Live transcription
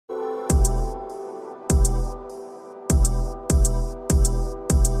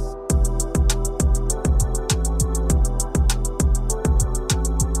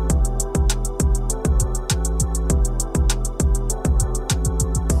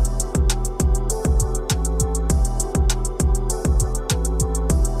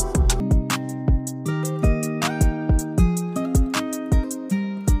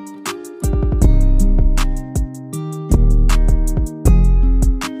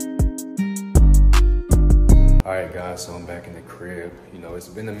Alright guys, so I'm back in the crib. You know, it's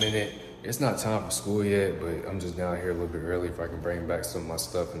been a minute. It's not time for school yet, but I'm just down here a little bit early if I can bring back some of my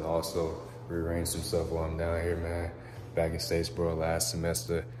stuff and also rearrange some stuff while I'm down here, man. Back in Statesboro last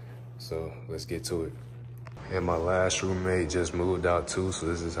semester, so let's get to it. And my last roommate just moved out too, so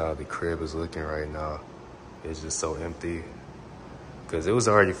this is how the crib is looking right now. It's just so empty. Because it was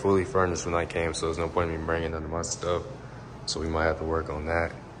already fully furnished when I came, so there's no point in me bringing none of my stuff. So we might have to work on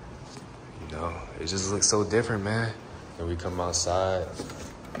that. You know, it just looks so different, man. And we come outside,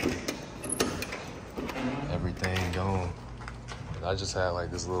 everything gone. I just had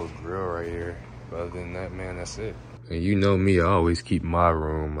like this little grill right here. But other than that, man, that's it. And you know me, I always keep my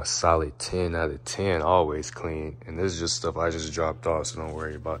room a solid 10 out of 10, always clean. And this is just stuff I just dropped off, so don't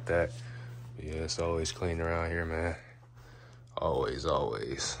worry about that. But yeah, it's always clean around here, man. Always,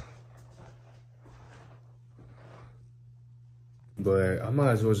 always. But I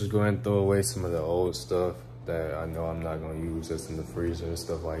might as well just go ahead and throw away some of the old stuff that I know I'm not gonna use that's in the freezer and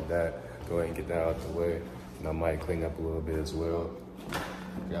stuff like that. Go ahead and get that out the way. And I might clean up a little bit as well.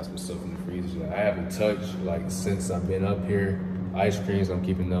 Got some stuff in the freezer that I haven't touched like since I've been up here. Ice creams, I'm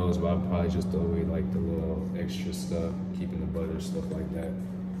keeping those, but I'll probably just throw away like the little extra stuff, keeping the butter, stuff like that.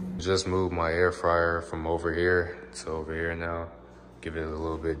 Just moved my air fryer from over here to over here now. Give it a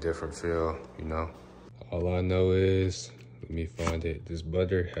little bit different feel, you know. All I know is, let me find it. This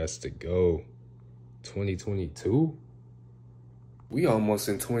butter has to go. 2022? We almost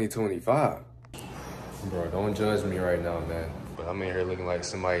in 2025. Bro, don't judge me right now, man. But I'm in here looking like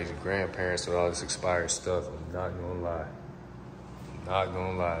somebody's grandparents with all this expired stuff. I'm not gonna lie. I'm not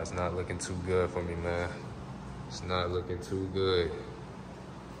gonna lie. It's not looking too good for me, man. It's not looking too good.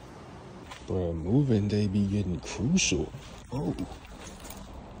 Bro, moving day be getting crucial. Oh.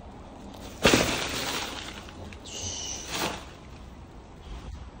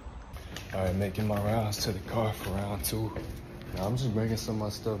 All right, making my rounds to the car for round 2. Now I'm just bringing some of my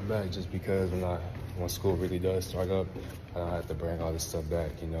stuff back just because when school really does start up, I don't have to bring all this stuff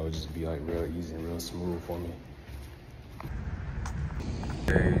back, you know, just be like real easy and real smooth for me.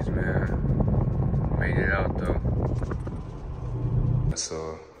 Days, man. Made it out though.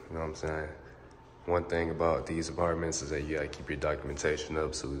 So, you know what I'm saying? One thing about these apartments is that you gotta keep your documentation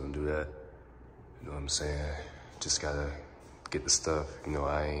up, so we're gonna do that. You know what I'm saying? Just gotta get the stuff, you know,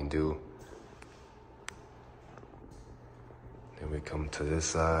 I ain't do. Then we come to this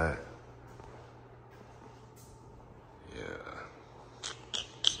side. Yeah.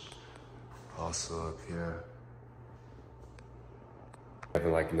 Also up here.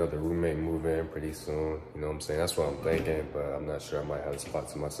 Having like another roommate move in pretty soon, you know what I'm saying? That's what I'm thinking, but I'm not sure. I might have a spot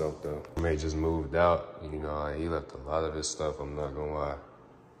to myself though. Roommate just moved out, you know, he left a lot of his stuff, I'm not gonna lie.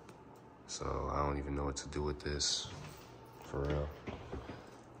 So I don't even know what to do with this, for real.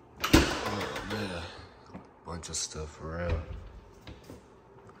 Oh man, bunch of stuff for real.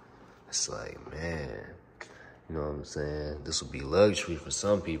 It's like, man, you know what I'm saying? This would be luxury for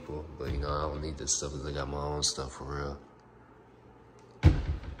some people, but you know, I don't need this stuff because I got my own stuff for real.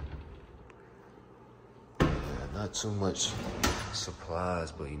 Yeah, not too much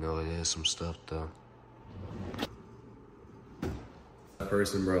supplies, but you know, it is some stuff though.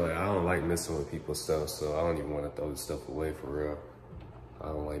 Person, bro, like I don't like messing with people's stuff, so I don't even want to throw this stuff away for real. I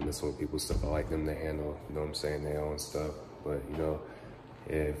don't like messing with people's stuff. I like them to handle, you know what I'm saying, their own stuff. But you know,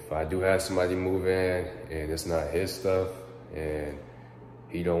 if I do have somebody move in and it's not his stuff and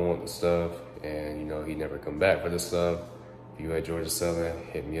he don't want the stuff and you know he never come back for the stuff, if you at Georgia Southern,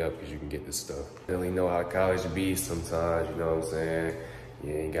 hit me up because you can get this stuff. Really know how college be sometimes, you know what I'm saying?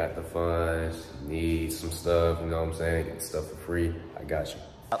 You ain't got the funds, need some stuff, you know what I'm saying? Get the stuff for free, I got you.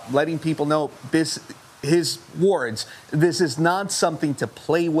 Letting people know his words, this is not something to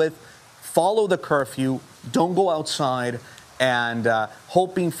play with. Follow the curfew, don't go outside, and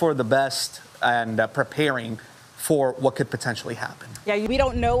hoping for the best and preparing for what could potentially happen. Yeah, we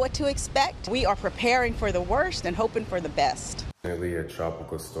don't know what to expect. We are preparing for the worst and hoping for the best. Definitely a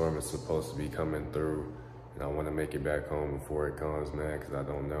tropical storm is supposed to be coming through. And I want to make it back home before it comes, man, because I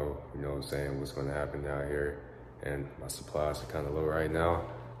don't know, you know what I'm saying, what's going to happen down here. And my supplies are kind of low right now.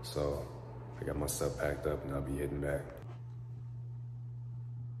 So I got my stuff packed up and I'll be heading back.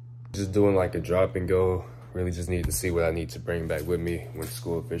 Just doing like a drop and go. Really just need to see what I need to bring back with me when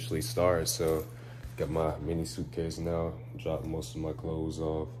school officially starts. So got my mini suitcase now, dropped most of my clothes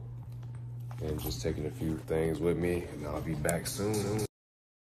off and just taking a few things with me and I'll be back soon.